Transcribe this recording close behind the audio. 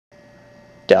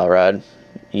dowel rod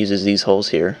uses these holes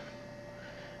here,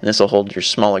 and this will hold your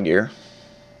smaller gear.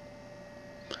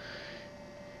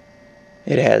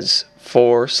 It has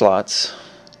 4 slots,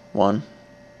 1,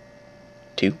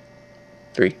 2,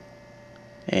 3,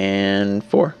 and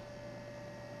 4.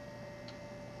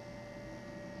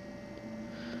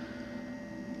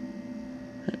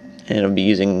 And it'll be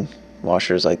using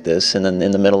washers like this, and then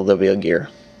in the middle there'll be a gear.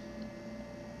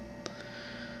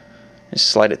 Just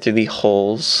slide it through the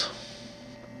holes.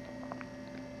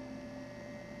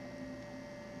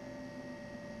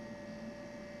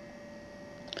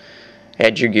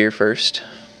 Add your gear first.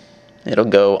 It'll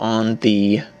go on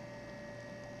the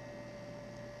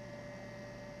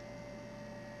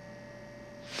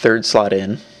third slot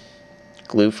in.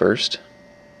 Glue first.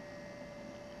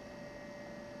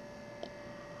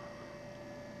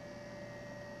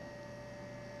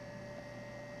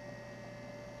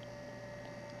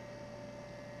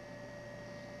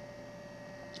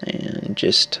 And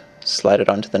just slide it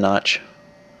onto the notch.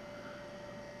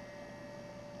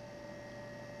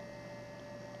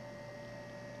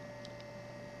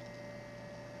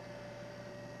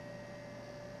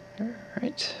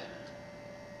 Alright.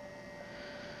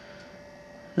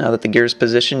 Now that the gear is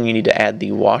positioned, you need to add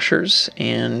the washers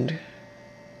and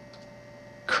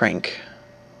crank.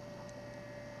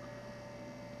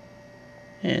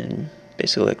 And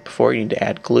basically, like before, you need to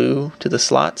add glue to the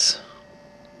slots.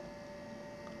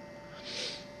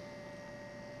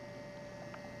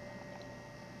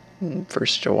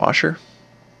 First, your washer.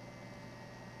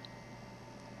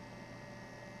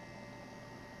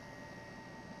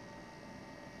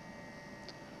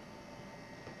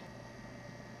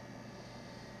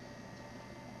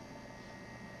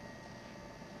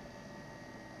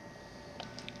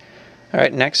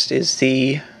 Alright, next is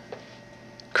the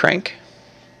crank.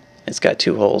 It's got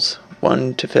 2 holes,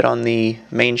 one to fit on the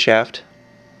main shaft,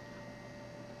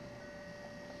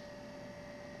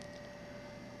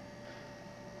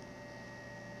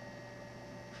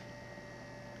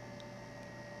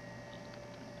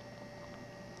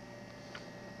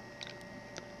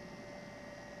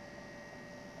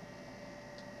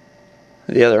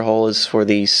 the other hole is for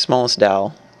the smallest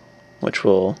dowel, which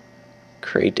will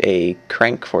create a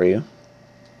crank for you.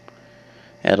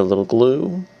 Add a little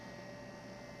glue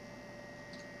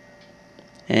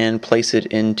and place it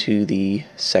into the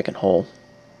second hole.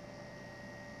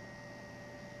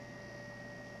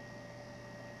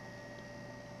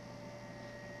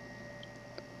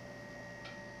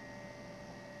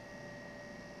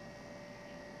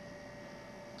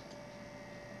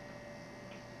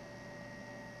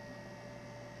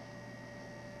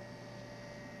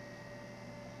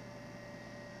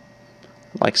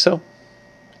 Like so.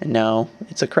 And now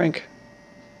it's a crank.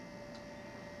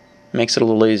 Makes it a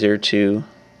little easier to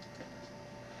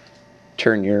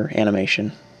turn your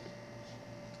animation.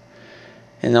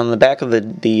 And on the back of the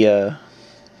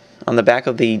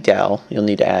dowel, you'll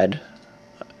need to add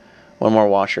one more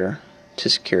washer to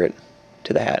secure it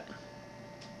to the hat.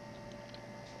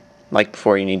 Like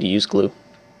before, you need to use glue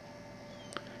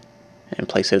and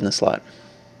place it in the slot.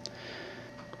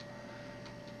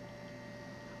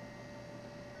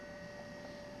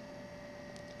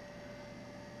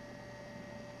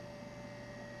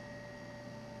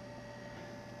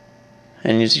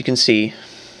 And as you can see,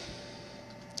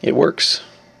 it works.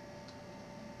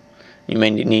 You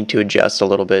may need to adjust a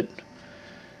little bit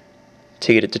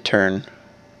to get it to turn,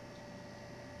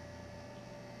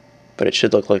 but it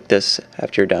should look like this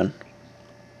after you're done.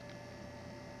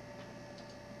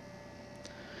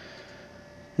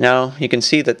 Now you can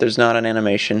see that there's not an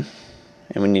animation,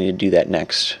 and we need to do that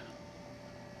next.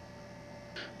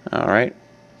 Alright.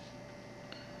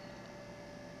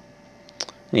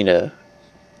 Need a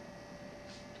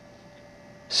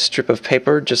strip of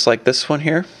paper just like this one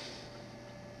here,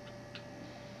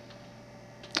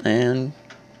 and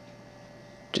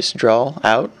just draw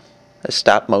out a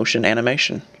stop motion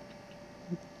animation.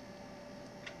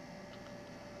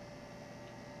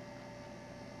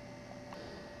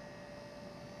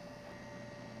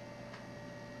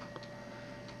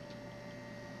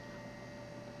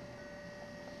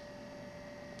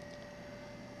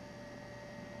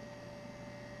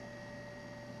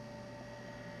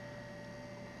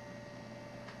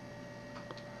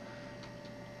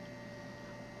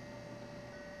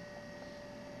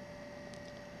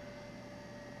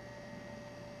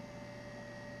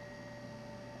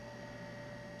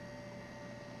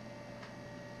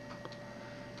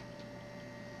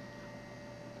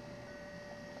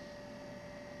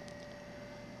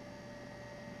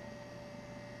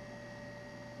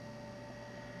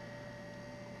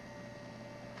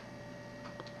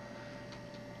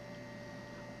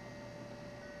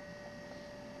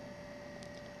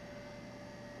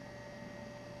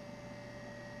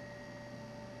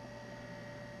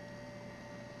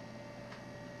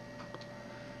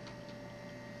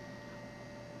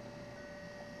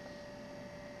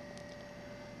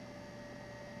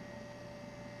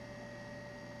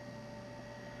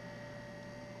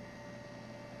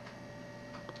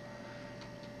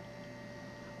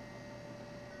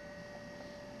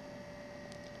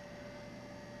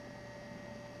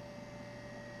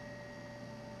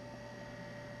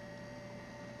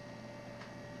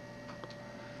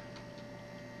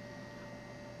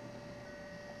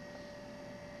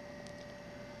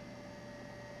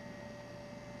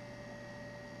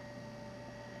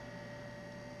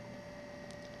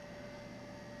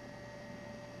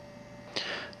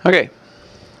 Okay,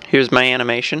 here's my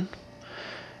animation.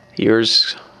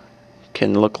 Yours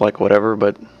can look like whatever,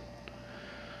 but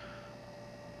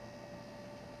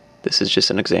this is just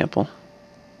an example.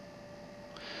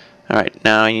 Alright,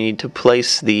 now you need to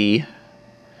place the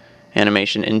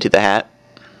animation into the hat.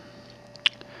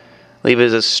 Leave it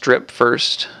as a strip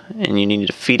first, and you need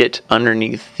to feed it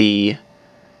underneath the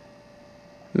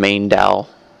main dowel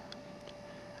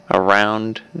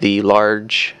around the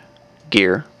large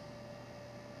gear.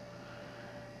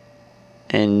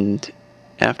 And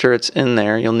after it's in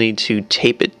there, you'll need to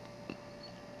tape it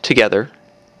together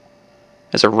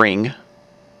as a ring.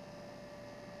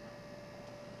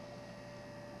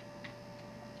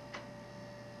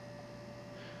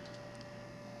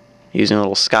 Using a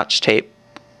little Scotch tape.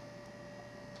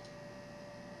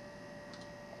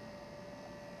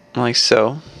 Like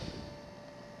so.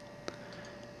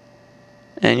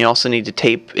 And you also need to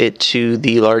tape it to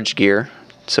the large gear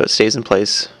so it stays in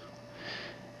place.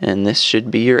 And this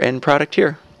should be your end product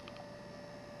here.